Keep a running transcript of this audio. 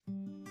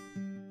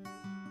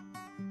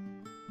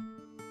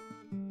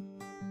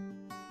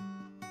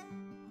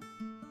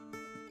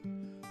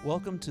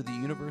Welcome to the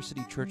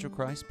University Church of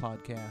Christ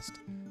podcast.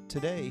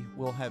 Today,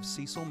 we'll have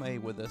Cecil May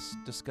with us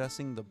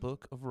discussing the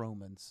book of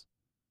Romans.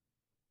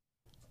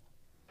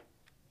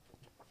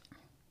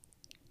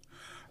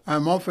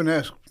 I'm often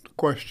asked the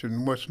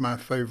question, what's my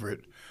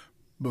favorite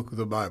book of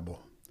the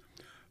Bible?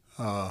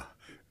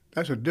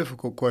 That's a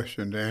difficult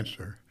question to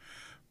answer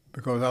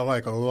because I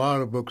like a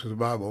lot of books of the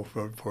Bible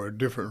for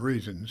different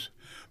reasons,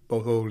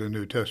 both Old and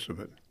New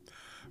Testament.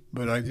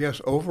 But I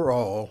guess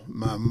overall,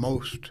 my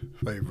most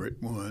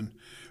favorite one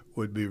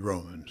would be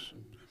Romans.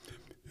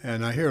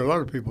 And I hear a lot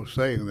of people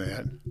saying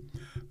that.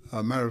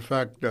 Matter of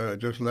fact,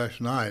 just last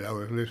night I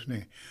was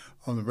listening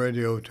on the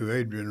radio to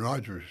Adrian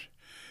Rogers,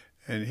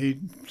 and he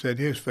said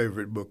his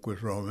favorite book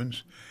was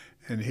Romans,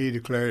 and he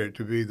declared it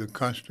to be the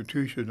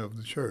constitution of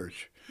the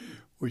church,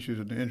 which is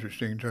an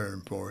interesting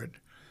term for it.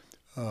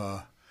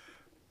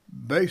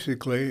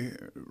 Basically,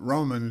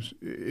 Romans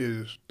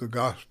is the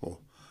gospel,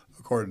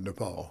 according to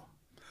Paul.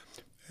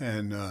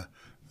 And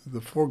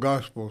the four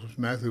Gospels,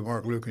 Matthew,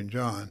 Mark, Luke, and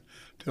John,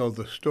 tell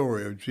the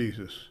story of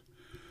Jesus.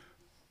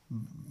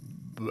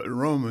 But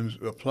Romans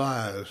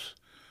applies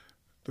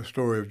the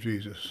story of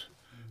Jesus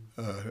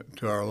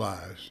to our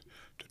lives,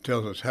 to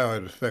tell us how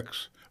it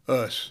affects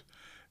us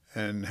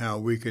and how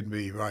we can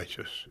be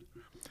righteous.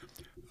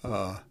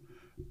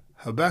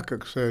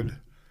 Habakkuk said,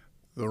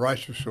 the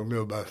righteous shall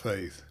live by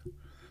faith.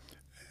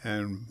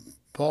 And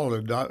Paul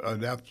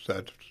adapts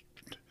that,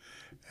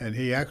 and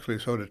he actually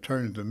sort of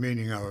turns the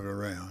meaning of it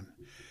around.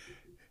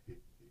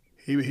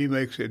 He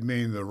makes it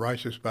mean the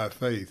righteous by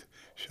faith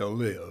shall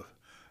live.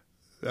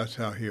 That's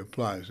how he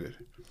applies it.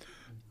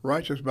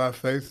 Righteous by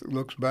faith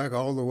looks back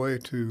all the way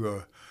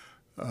to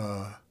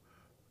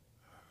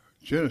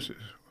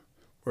Genesis,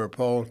 where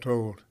God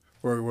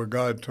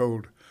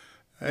told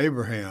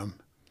Abraham,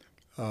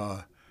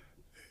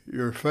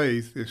 your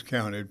faith is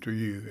counted to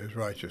you as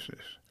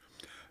righteousness.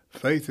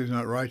 Faith is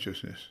not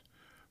righteousness,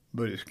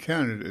 but it's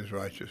counted as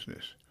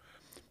righteousness.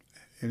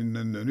 In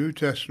the New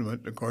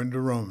Testament, according to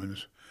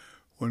Romans,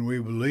 when we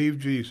believe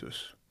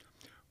Jesus,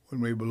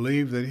 when we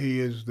believe that he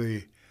is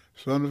the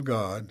Son of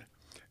God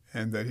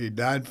and that he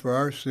died for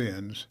our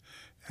sins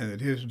and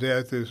that his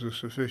death is a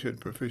sufficient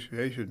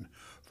propitiation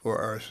for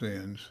our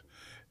sins,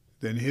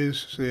 then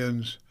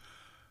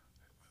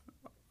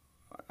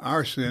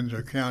our sins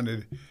are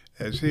counted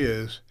as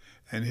his,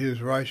 and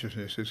his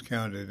righteousness is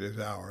counted as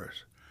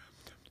ours.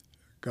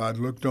 God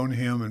looked on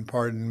him and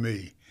pardoned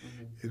me,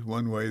 is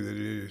one way that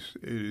it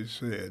is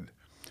said.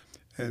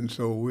 And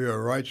so we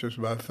are righteous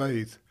by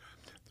faith.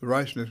 The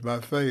righteousness by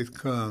faith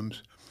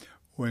comes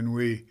when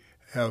we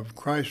have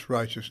Christ's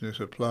righteousness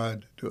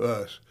applied to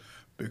us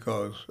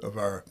because of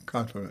our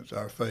confidence,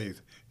 our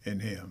faith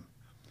in him.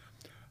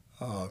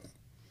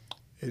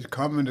 It's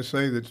common to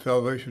say that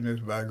salvation is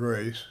by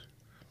grace.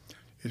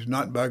 It's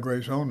not by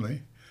grace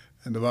only,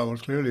 and the Bible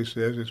clearly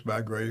says it's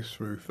by grace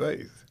through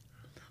faith.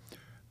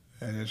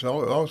 And it's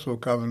also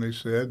commonly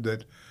said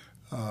that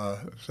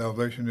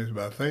salvation is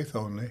by faith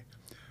only,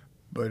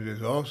 but it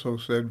is also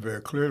said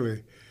very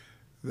clearly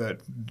that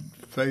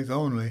faith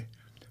only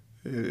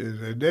is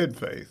a dead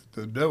faith.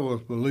 The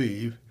devils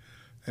believe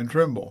and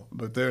tremble,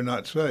 but they're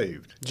not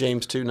saved.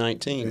 James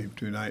 2:19. James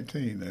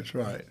 2:19, that's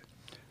right.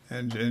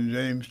 And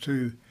James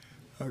 2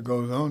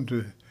 goes on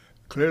to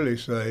clearly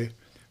say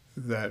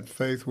that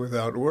faith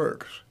without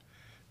works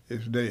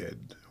is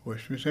dead,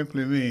 which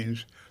simply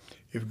means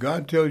if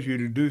God tells you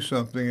to do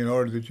something in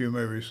order that you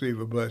may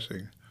receive a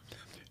blessing,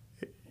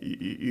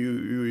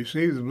 you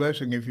receive the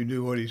blessing if you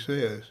do what he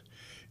says.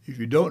 If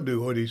you don't do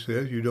what he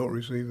says, you don't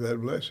receive that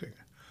blessing.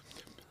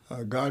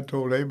 God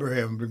told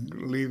Abraham to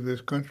leave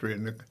this country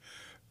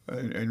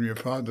and your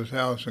father's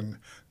house and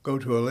go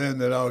to a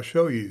land that I'll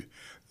show you.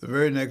 The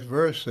very next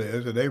verse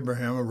says that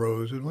Abraham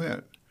arose and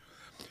went.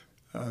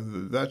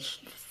 That's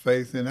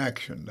faith in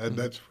action.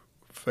 That's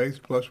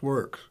faith plus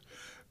works.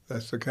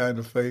 That's the kind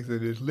of faith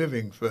that is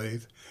living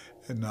faith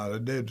and not a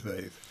dead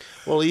faith.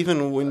 Well,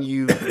 even when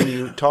you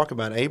talk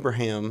about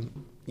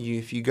Abraham,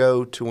 if you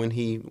go to when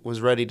he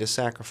was ready to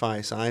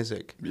sacrifice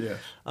Isaac, yes,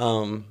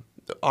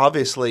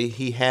 obviously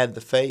he had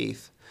the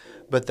faith,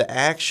 but the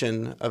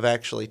action of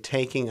actually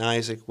taking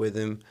Isaac with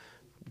him,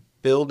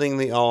 building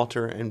the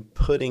altar and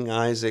putting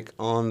Isaac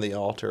on the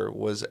altar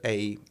was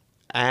a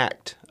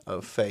act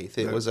of faith.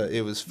 It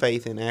was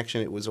faith in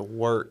action. It was a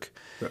work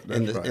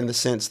in the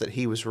sense that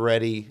he was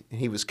ready.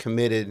 He was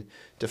committed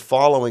to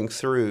following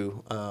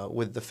through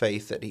with the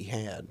faith that he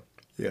had.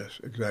 Yes,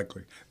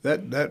 exactly.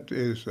 That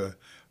is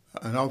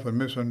and often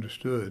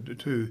misunderstood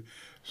too.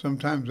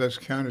 Sometimes that's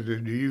counted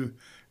as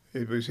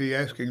is he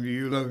asking, do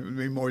you love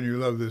me more than you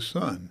love this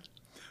son?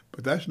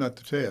 But that's not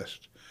the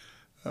test.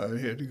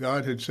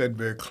 God had said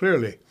very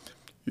clearly,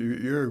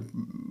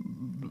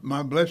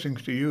 my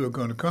blessings to you are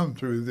going to come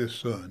through this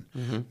son.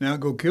 Mm-hmm. Now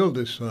go kill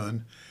this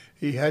son.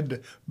 He had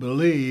to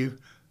believe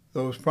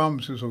those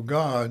promises of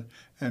God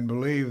and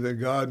believe that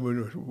God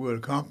would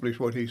accomplish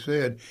what he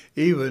said,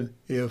 even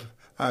if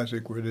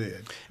Isaac were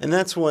dead. And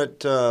that's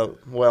what,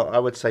 I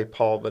would say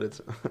Paul, but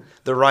it's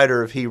the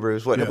writer of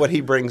Hebrews. What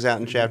he brings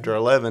out in chapter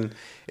 11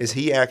 is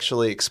he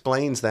actually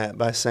explains that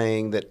by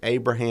saying that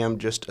Abraham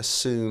just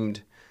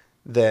assumed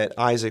that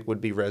Isaac would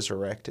be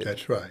resurrected.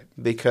 That's right.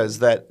 Because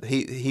that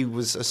he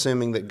was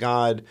assuming that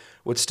God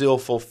would still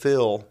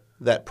fulfill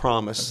that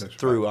promise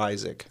through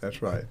Isaac.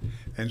 That's right.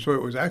 And so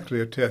it was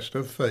actually a test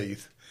of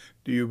faith.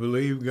 Do you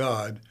believe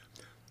God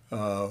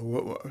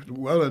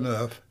well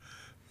enough,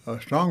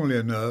 strongly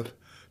enough,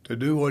 to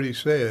do what he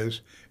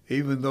says,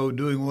 even though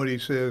doing what he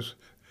says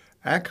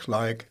acts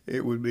like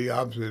it would be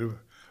opposite of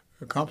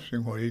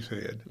accomplishing what he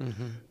said?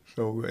 Mm-hmm.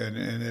 So,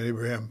 and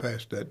Abraham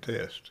passed that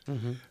test.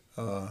 Mm-hmm.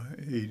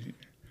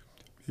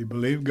 He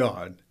believed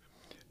God,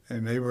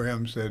 and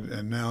Abraham said,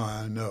 "And now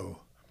I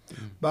know."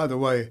 Mm-hmm. By the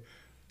way,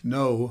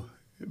 know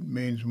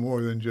means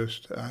more than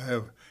just I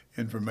have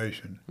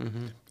information.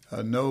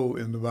 Mm-hmm. Know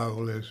in the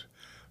Bible is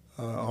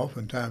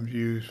oftentimes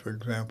used, for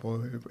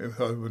example, if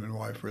husband and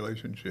wife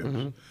relationships.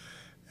 Mm-hmm.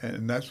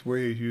 And that's the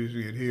way he's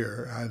using it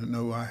here. I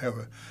know I have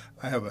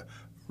a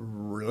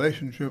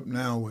relationship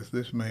now with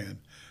this man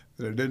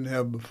that I didn't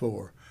have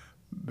before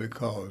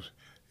because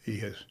he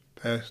has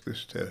passed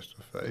this test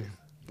of faith.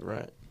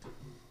 Right.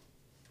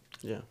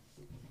 Yeah.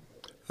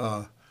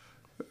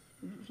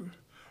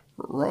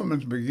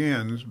 Romans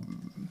begins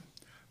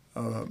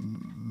with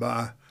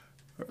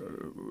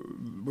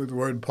the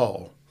word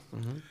Paul.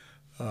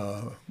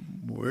 Mm-hmm.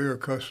 We're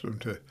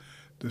accustomed to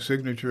the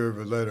signature of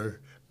a letter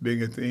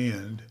being at the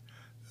end.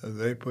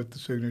 They put the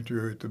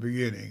signature at the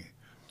beginning,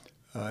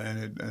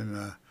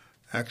 and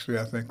actually,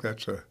 I think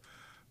that's a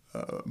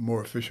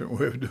more efficient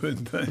way of doing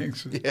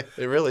things. Yeah,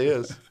 it really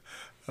is.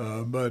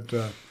 But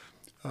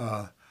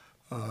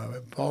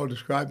Paul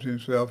describes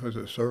himself as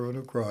a servant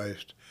of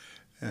Christ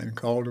and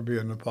called to be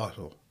an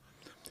apostle,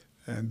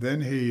 and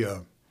then he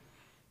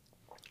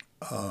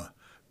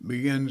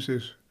begins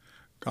his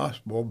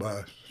gospel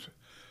by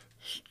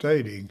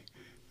stating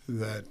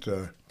that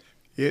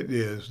it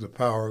is the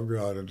power of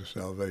God unto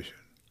salvation.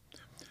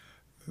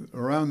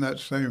 Around that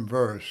same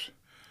verse,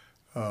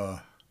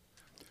 there's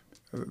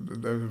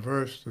a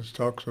verse that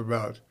talks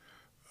about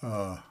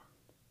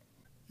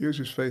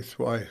uses faith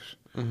twice.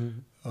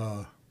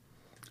 Mm-hmm.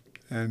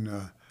 And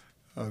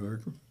the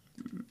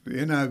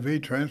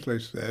NIV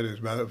translates that as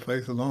by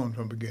faith alone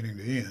from beginning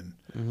to end.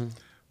 Mm-hmm.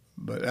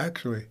 But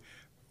actually,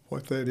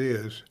 what that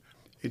is,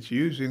 it's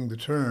using the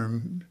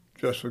term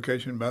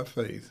justification by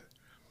faith.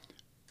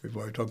 We've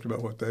already talked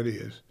about what that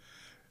is.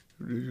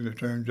 Using the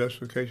term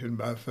justification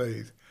by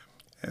faith,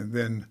 and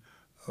then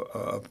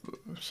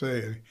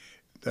say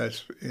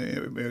that's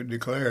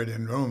declared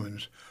in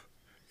Romans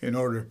in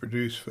order to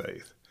produce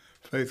faith.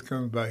 Faith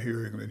comes by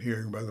hearing, and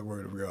hearing by the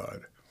word of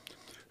God.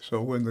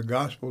 So when the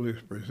gospel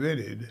is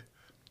presented,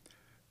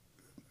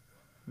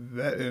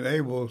 that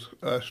enables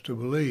us to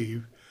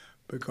believe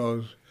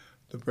because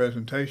the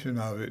presentation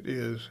of it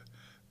is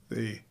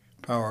the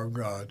power of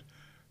God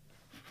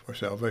for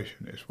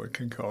salvation. It's what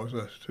can cause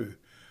us to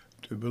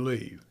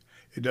believe.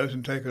 It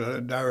doesn't take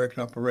a direct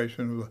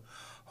operation of the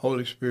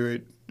Holy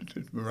Spirit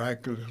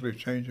miraculously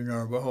changing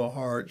our whole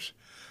hearts.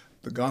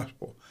 The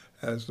gospel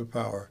has the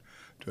power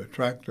to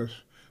attract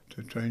us,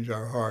 to change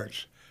our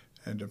hearts,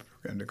 and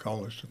to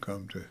call us to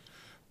come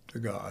to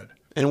God.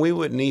 And we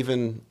wouldn't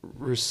even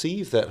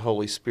receive that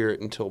Holy Spirit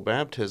until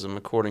baptism,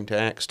 according to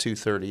Acts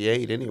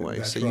 2:38 anyway.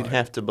 That's so right. You'd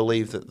have to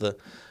believe that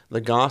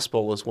the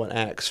gospel is what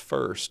acts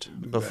first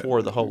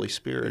before the Holy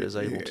Spirit is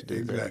able to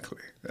do that.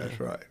 Exactly. That's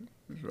right.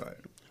 That's right.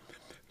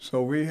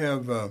 So we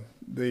have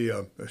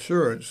the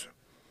assurance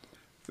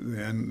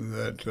then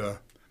that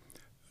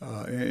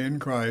in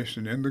Christ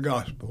and in the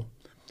gospel,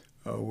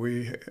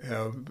 we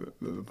have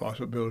the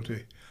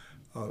possibility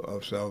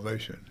of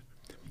salvation.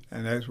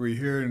 And as we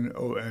hear and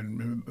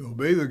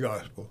obey the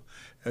gospel,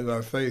 as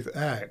our faith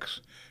acts,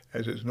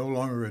 as it's no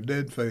longer a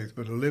dead faith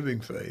but a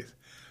living faith,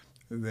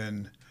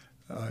 then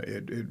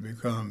it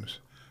becomes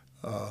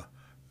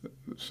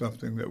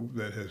something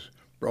that has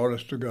brought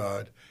us to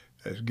God,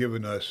 has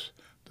given us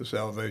the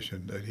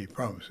salvation that he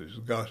promises.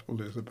 The gospel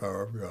is the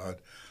power of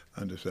God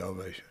unto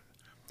salvation.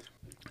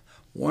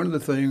 One of the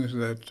things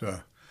that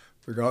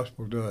the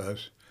gospel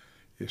does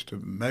is to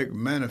make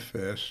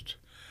manifest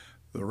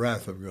the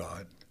wrath of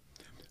God.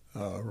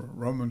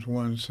 Romans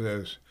 1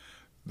 says,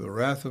 "The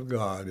wrath of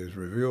God is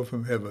revealed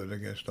from heaven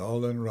against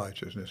all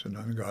unrighteousness and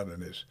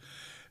ungodliness,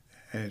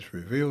 and it's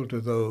revealed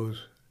to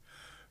those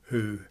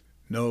who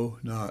know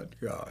not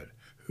God,"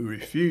 who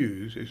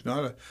refuse. It's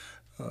not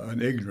an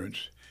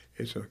ignorance.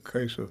 It's a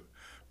case of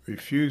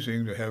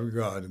refusing to have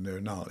God in their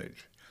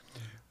knowledge.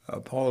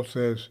 Paul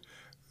says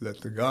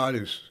that the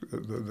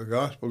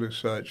gospel is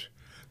such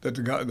that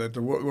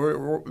the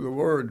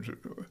word,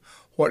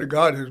 what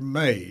God has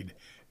made,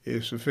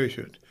 is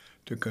sufficient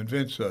to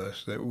convince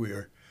us that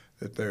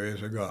there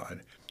is a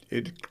God.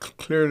 It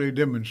clearly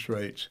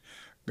demonstrates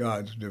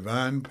God's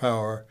divine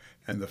power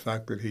and the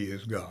fact that he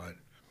is God.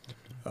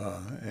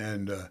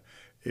 And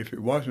if it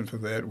wasn't for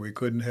that, we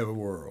couldn't have a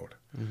world.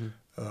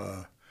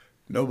 Mm-hmm.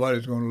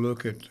 Nobody's going to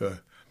look at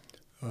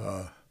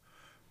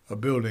a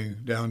building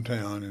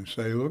downtown and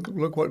say,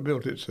 look what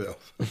built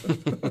itself.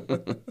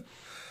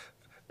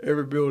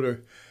 Every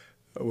builder,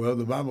 well,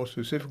 the Bible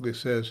specifically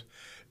says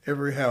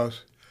every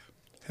house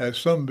has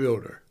some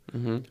builder.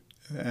 Mm-hmm.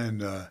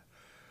 And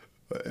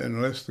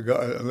unless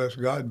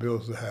God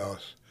builds the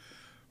house,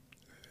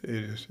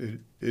 it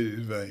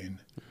is vain.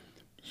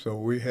 So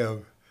we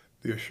have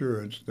the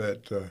assurance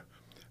that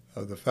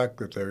of the fact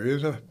that there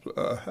is a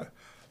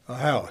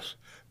house,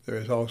 there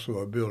is also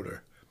a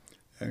builder,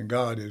 and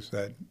God is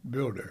that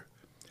builder.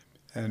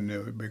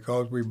 And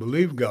because we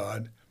believe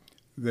God,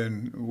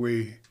 then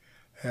we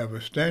have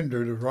a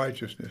standard of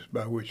righteousness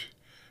by which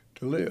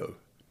to live.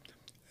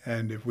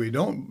 And if we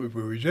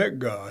reject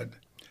God,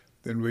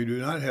 then we do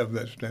not have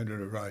that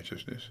standard of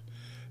righteousness.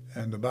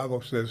 And the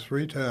Bible says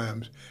 3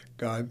 times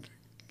God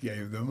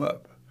gave them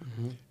up.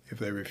 Mm-hmm. If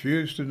they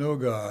refused to know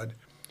God,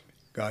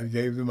 God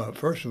gave them up.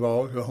 First of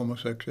all, to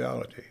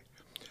homosexuality.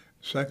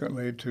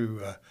 Secondly,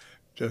 to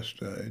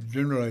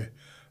generally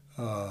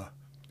a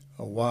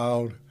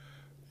wild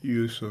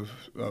use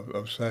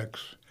of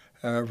sex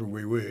however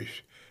we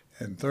wish.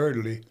 And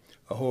thirdly,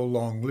 a whole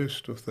long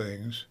list of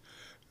things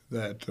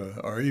that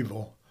are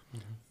evil,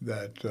 mm-hmm.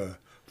 that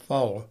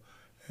follow.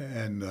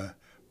 And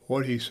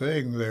what he's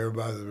saying there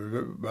by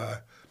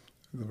the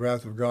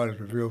wrath of God is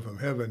revealed from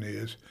heaven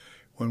is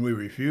when we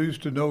refuse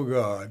to know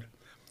God,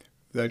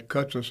 that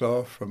cuts us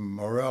off from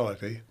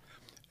morality,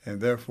 and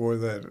therefore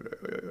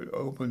that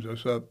opens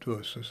us up to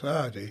a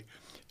society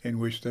in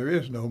which there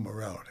is no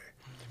morality,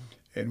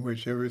 in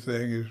which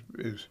everything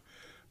is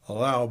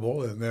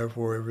allowable and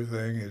therefore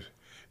everything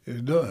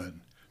is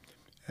done.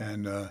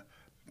 And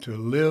to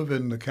live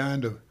in the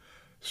kind of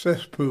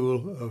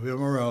cesspool of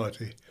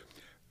immorality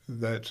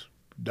that's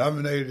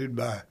dominated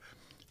by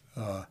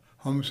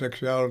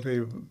homosexuality,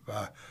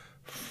 by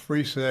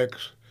free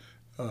sex,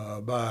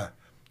 by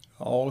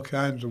all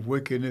kinds of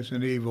wickedness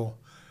and evil,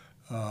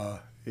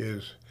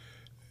 is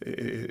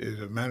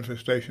a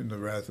manifestation of the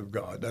wrath of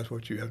God. That's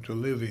what you have to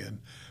live in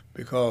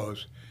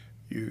because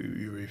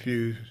you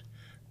refuse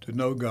to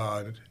know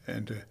God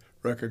and to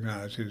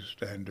recognize his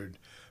standard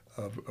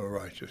of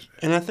righteousness.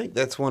 And I think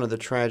that's one of the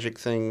tragic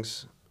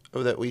things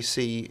that we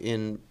see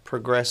in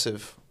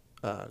progressive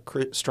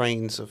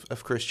strains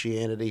of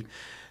Christianity.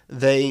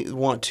 They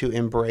want to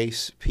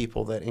embrace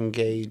people that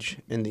engage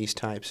in these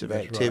types of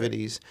That's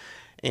activities.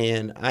 Right.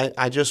 And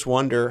I just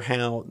wonder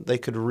how they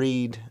could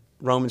read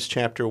Romans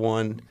chapter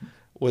 1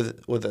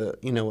 with a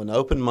an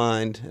open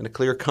mind and a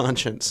clear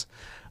conscience,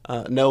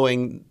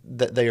 knowing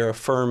that they are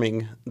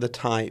affirming the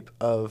type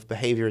of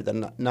behavior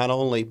that not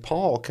only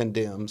Paul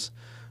condemns,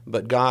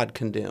 but God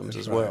condemns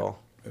as well.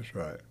 That's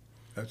right.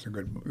 That's a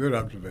good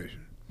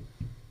observation.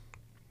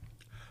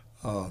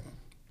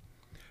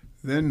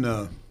 Then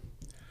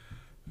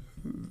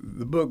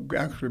the book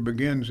actually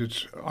begins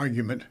its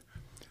argument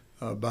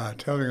by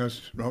telling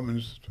us,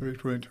 Romans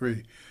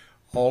 3:23,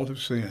 all have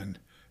sinned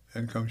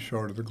and come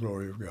short of the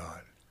glory of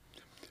God.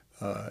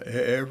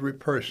 Every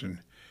person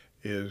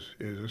is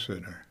a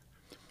sinner.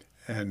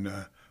 And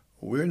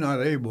we're not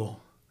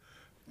able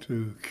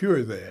to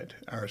cure that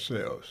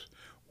ourselves.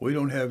 We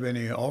don't have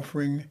any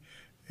offering,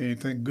 any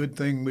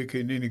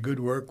good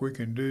work we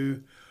can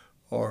do,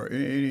 or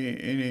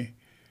any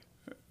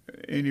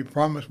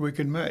promise we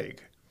can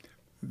make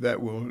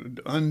that will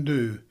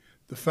undo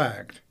the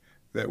fact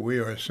that we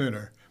are a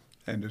sinner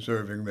and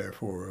deserving,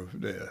 therefore, of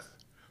death.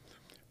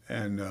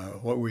 And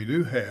what we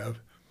do have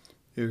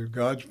is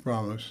God's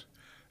promise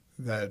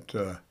that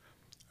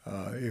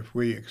if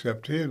we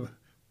accept his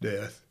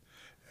death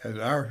as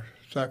our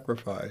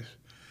sacrifice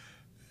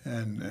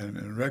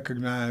and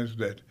recognize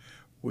that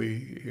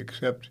we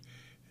accept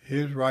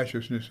his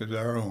righteousness as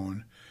our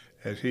own,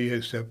 as he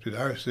has accepted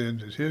our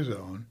sins as his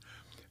own,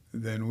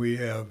 then we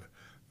have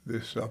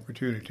this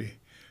opportunity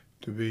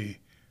to be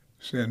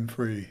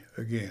sin-free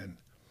again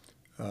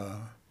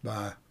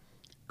by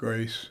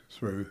grace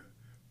through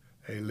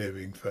a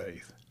living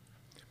faith.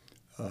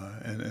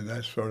 And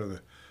that's sort of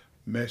the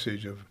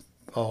message of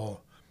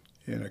Paul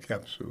in a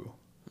capsule.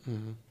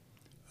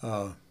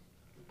 Mm-hmm.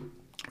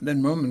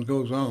 Then Romans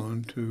goes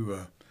on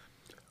to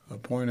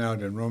point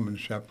out in Romans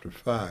chapter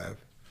 5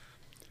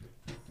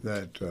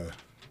 that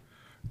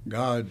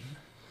God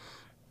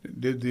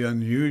did the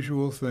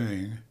unusual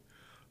thing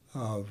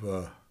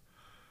of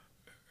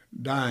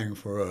dying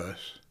for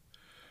us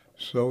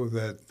so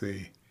that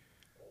the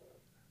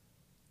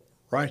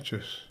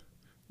righteous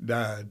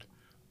died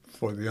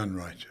for the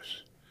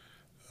unrighteous.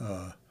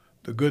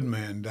 The good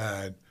man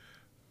died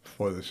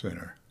for the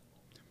sinner.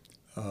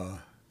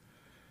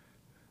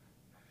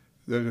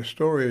 There's a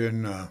story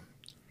in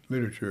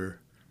literature,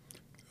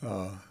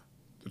 The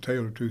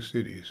Tale of Two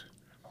Cities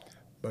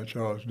by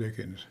Charles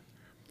Dickens,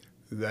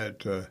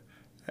 that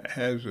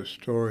has a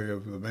story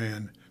of the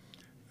man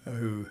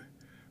who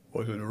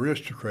was an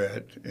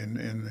aristocrat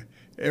in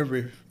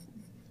every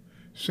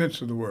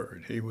sense of the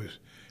word. He was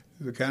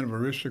the kind of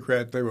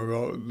aristocrat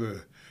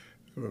the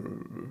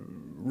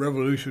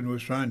revolution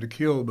was trying to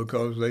kill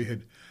because they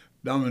had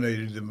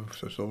dominated them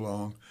for so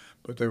long.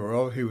 But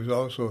he was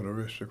also an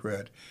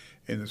aristocrat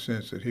in the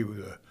sense that he was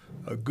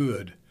a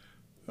good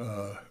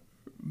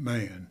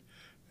man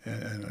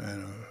and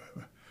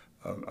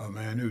a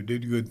man who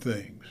did good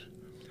things.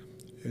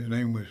 His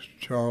name was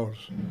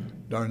Charles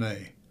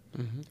Darnay.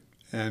 Mm-hmm.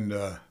 And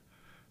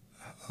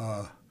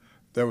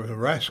there was a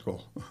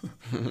rascal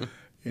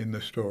in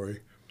the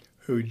story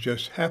who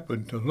just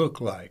happened to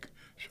look like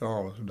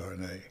Charles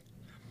Darnay.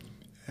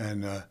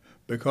 And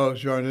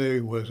because Darnay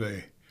was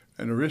an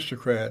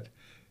aristocrat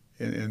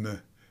in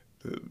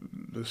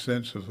the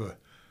sense of a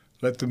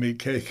let them eat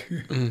cake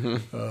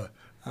Mm-hmm.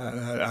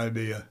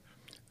 idea,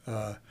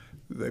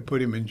 they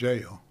put him in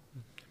jail.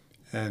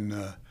 And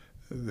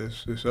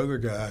this other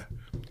guy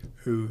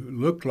who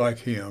looked like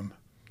him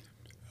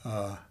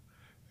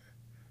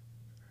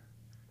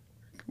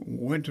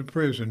went to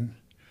prison,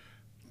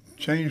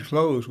 changed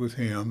clothes with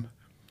him,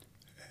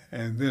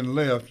 and then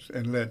left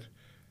and let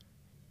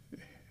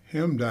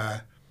him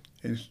die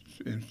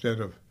instead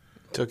of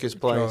Took his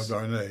Charles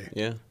place. Darnay,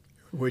 Yeah.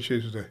 which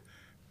is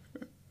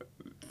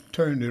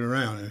turned it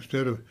around.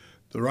 Instead of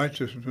the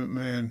righteous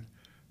man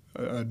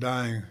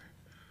dying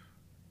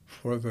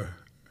for the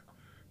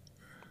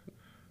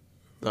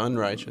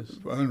unrighteous,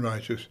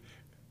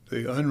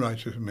 the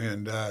unrighteous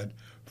man died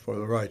for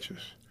the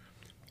righteous.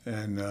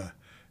 And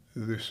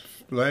this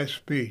last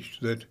speech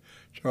that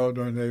Charles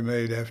Darnay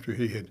made after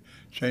he had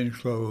changed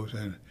clothes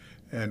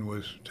and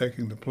was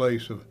taking the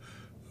place of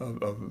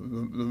the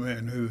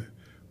man who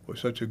was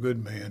such a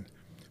good man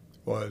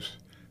was,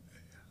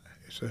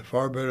 it's a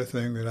far better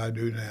thing that I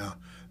do now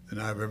than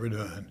I've ever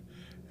done,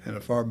 and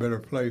a far better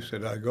place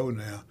that I go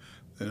now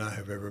than I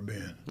have ever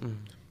been.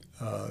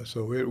 Mm-hmm.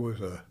 So it was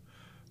a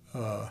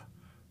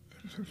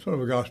sort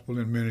of a gospel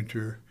in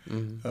miniature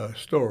Mm-hmm.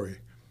 story,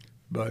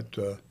 but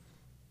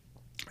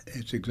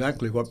it's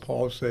exactly what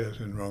Paul says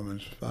in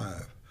Romans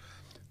 5,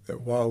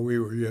 that while we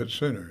were yet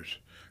sinners,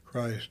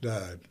 Christ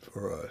died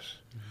for us.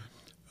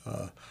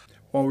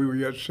 While we were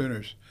yet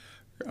sinners,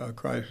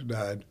 Christ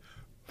died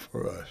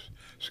for us.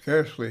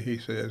 Scarcely, he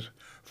says,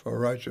 for a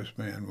righteous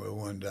man will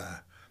one die.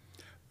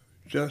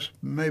 Just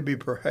maybe,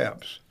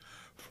 perhaps,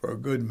 for a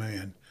good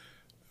man,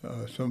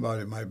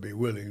 somebody might be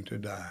willing to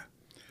die.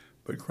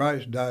 But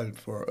Christ died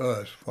for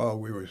us while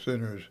we were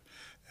sinners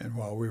and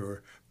while we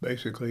were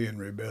basically in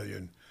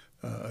rebellion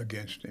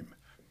against him.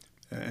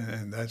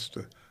 And that's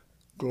the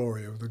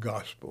glory of the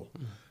gospel.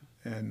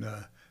 Mm-hmm. And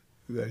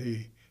that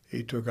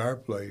he took our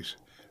place,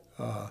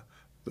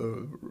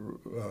 the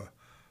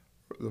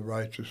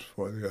righteous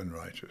for the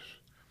unrighteous.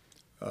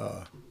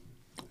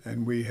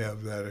 And we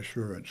have that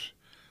assurance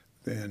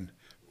then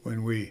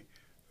when we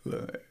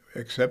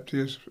accept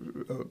his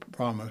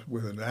promise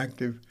with an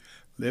active,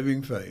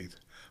 living faith.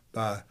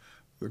 By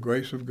the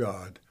grace of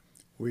God,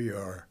 we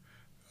are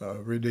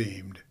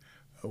redeemed.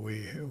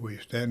 We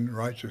stand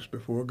righteous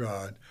before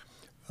God,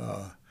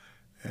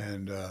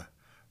 and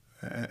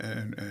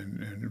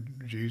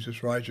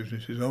Jesus'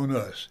 righteousness is on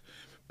us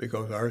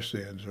because our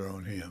sins are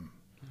on him.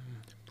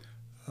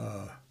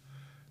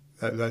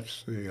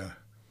 That's the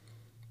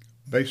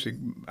basic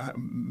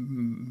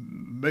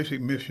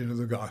mission of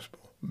the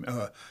gospel,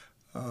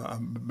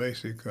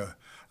 basic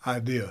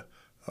idea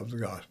of the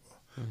gospel.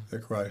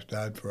 That Christ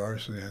died for our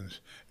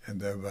sins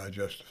and thereby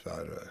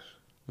justified us.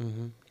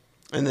 Mm-hmm.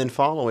 And then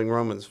following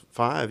Romans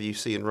 5, you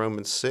see in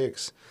Romans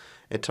 6,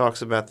 it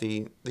talks about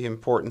the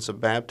importance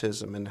of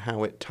baptism and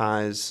how it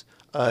ties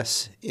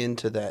us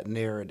into that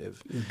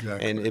narrative.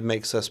 Exactly. And it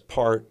makes us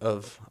part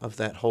of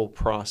that whole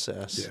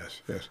process.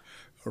 Yes.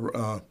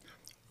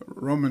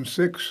 Romans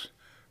 6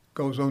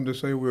 goes on to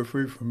say we're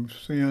free from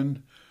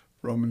sin.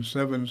 Romans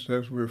 7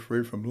 says we're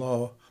free from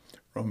law.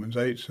 Romans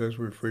 8 says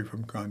we're free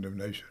from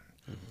condemnation.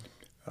 Mm-hmm.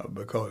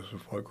 Because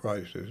of what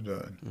Christ has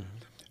done.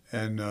 Mm-hmm.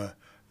 And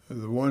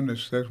the one that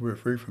says we're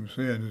free from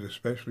sin is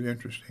especially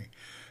interesting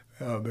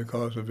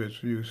because of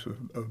its use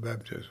of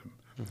baptism.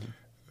 Mm-hmm.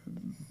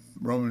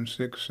 Romans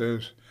 6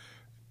 says,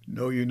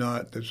 know you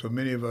not that so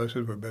many of us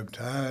that were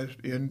baptized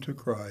into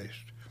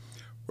Christ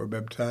were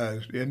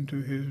baptized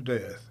into his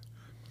death.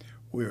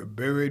 We are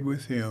buried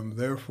with him,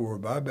 therefore,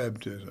 by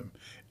baptism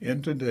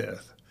into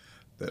death,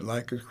 that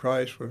like as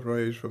Christ was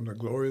raised from the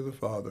glory of the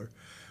Father,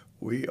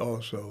 we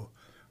also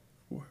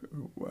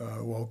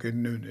walk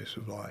in newness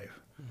of life.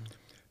 Mm-hmm.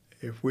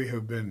 If we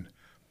have been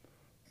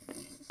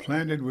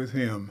planted with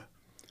him,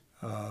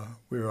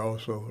 we are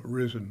also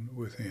risen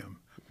with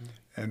him. Mm-hmm.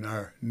 And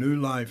our new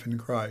life in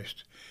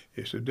Christ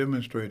is to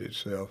demonstrate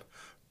itself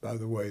by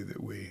the way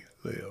that we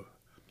live.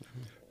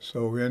 Mm-hmm.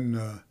 So in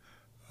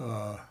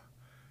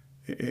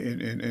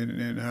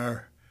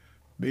our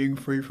being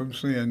free from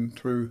sin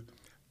through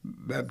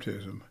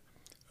baptism,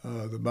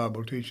 the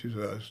Bible teaches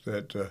us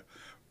that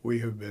we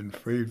have been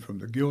freed from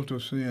the guilt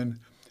of sin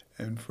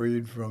and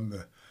freed from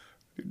the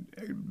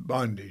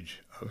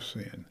bondage of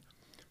sin.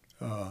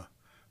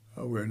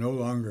 We're no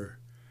longer...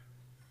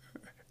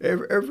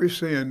 Every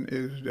sin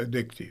is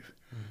addictive.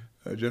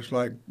 Mm-hmm. Just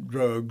like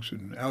drugs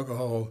and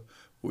alcohol,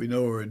 we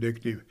know are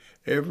addictive.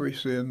 Every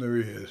sin there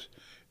is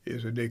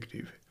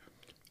addictive.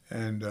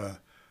 And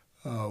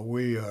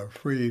we are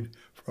freed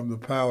from the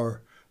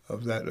power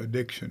of that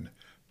addiction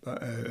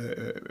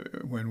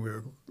when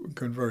we're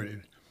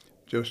converted,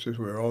 just as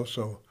we're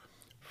also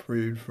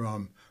freed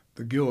from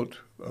the guilt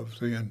of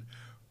sin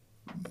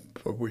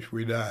for which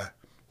we die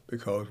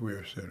because we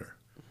are a sinner.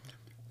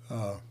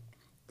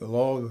 The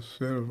law of the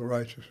sin of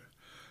righteousness,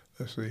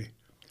 let's see,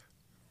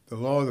 the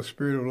law of the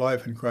Spirit of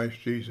life in Christ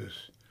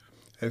Jesus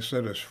has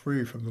set us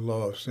free from the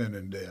law of sin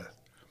and death.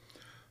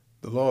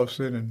 The law of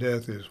sin and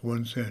death is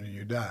one sin and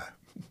you die.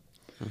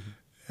 Mm-hmm.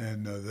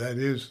 And that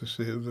is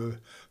the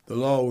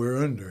law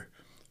we're under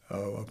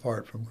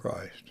apart from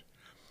Christ.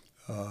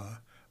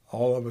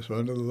 All of us are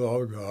under the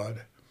law of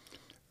God.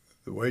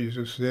 The wages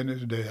of sin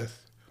is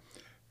death.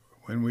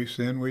 When we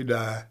sin, we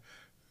die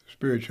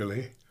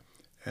spiritually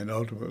and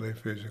ultimately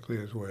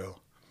physically as well.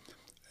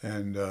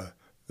 And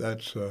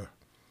that's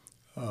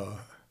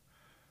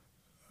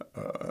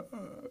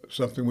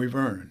something we've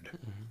earned.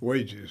 Mm-hmm.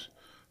 Wages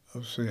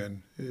of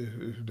sin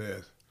is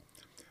death.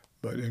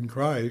 But in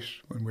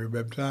Christ, when we're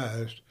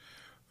baptized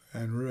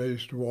and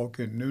raised to walk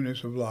in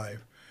newness of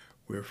life,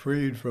 we're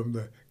freed from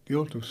the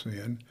guilt of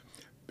sin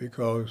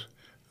because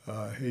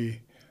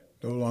he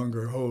no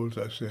longer holds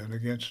that sin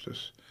against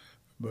us,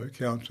 but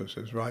counts us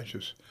as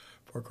righteous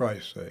for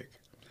Christ's sake.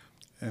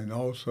 And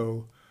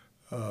also,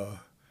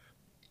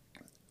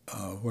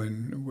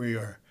 when we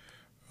are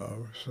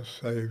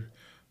saved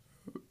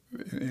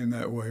in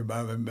that way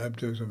by the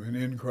baptism and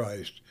in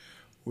Christ,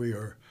 we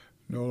are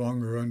no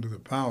longer under the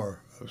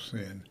power of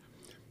sin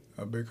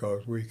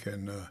because we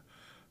can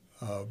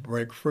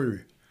break free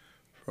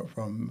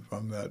from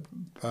that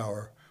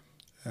power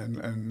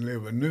and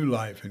live a new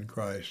life in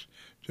Christ,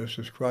 just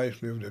as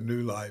Christ lived a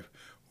new life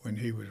when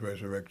he was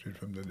resurrected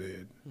from the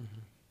dead.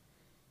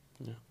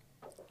 Mm-hmm. Yeah.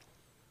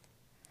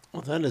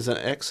 Well, that is an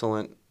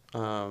excellent,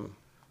 I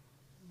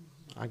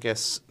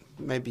guess,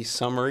 maybe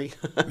summary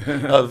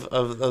of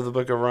the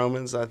book of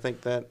Romans. I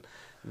think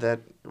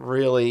that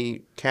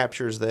really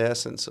captures the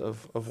essence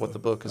of what the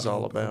book is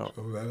all about.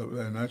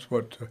 And that's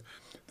what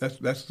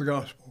that's the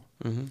gospel.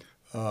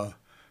 Mm-hmm.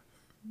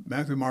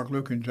 Matthew, Mark,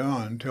 Luke, and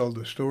John tell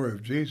the story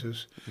of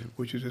Jesus, mm-hmm.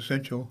 which is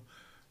essential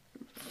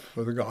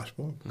for the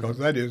gospel, because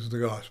mm-hmm. that is the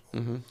gospel.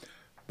 Mm-hmm.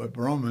 But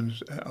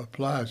Romans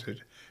applies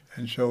it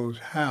and shows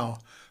how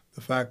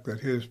the fact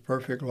that his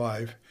perfect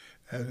life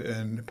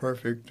and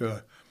perfect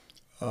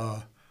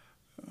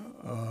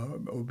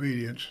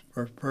obedience,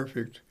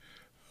 perfect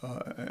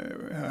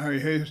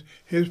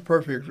his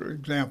perfect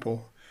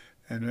example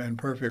and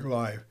perfect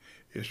life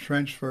is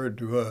transferred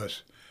to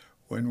us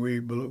when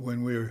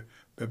we're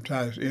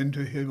baptized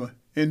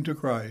into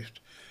Christ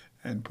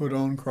and put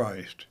on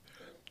Christ.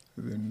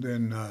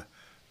 Then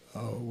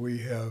we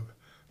have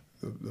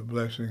the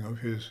blessing of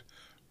his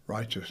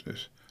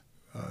righteousness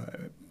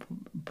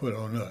put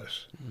on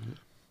us. Mm-hmm.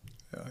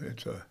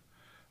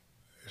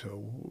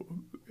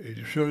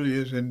 It surely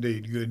is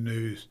indeed good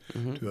news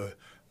mm-hmm. to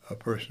a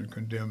person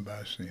condemned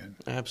by sin.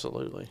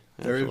 Absolutely.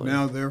 There is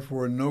now,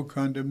 therefore, no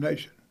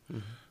condemnation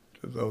mm-hmm.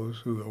 to those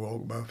who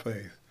walk by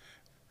faith.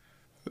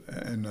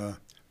 And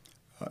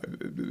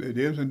it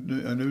is a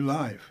new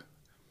life.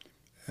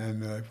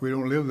 And if we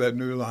don't live that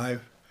new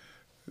life,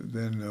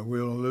 then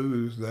we'll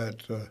lose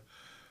that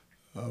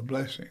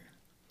blessing.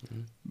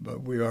 Mm-hmm.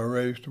 But we are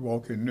raised to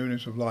walk in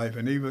newness of life.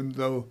 And even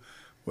though,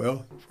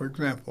 well, for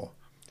example,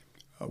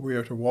 we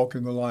are to walk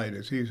in the light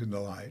as he's in the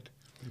light.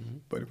 Mm-hmm.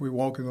 But if we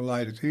walk in the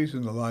light as he's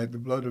in the light, the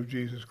blood of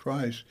Jesus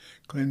Christ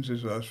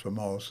cleanses us from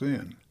all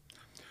sin.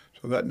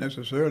 So that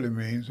necessarily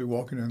means that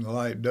walking in the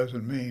light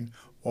doesn't mean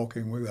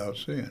walking without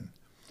sin.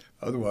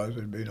 Otherwise,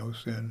 there'd be no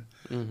sin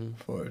mm-hmm.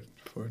 for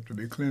it to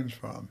be cleansed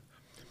from.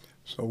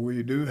 So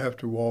we do have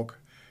to walk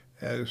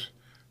as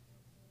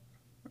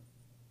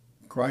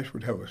Christ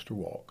would have us to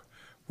walk.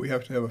 We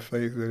have to have a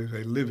faith that is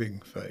a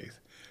living faith,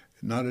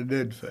 not a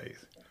dead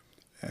faith.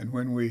 And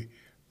when we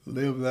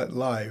live that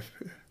life,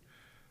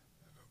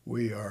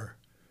 we are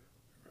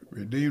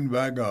redeemed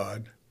by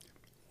God,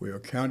 we are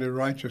counted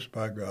righteous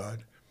by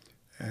God,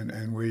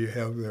 and we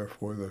have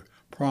therefore the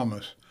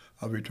promise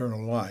of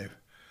eternal life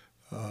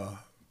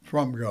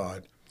from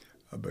God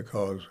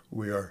because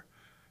we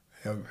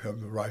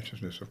have the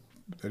righteousness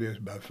that is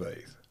by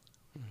faith.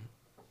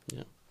 Mm-hmm.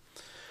 Yeah.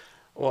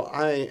 Well,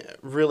 I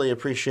really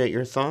appreciate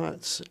your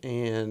thoughts,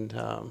 and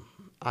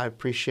I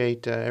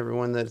appreciate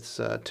everyone that's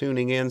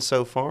tuning in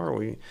so far.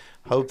 We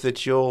hope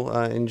that you'll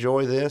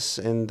enjoy this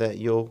and that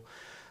you'll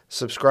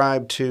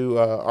subscribe to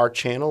our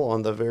channel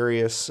on the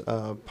various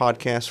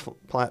podcast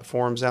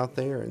platforms out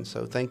there. And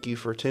so thank you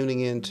for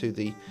tuning in to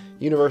the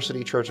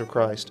University Church of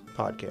Christ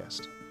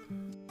podcast.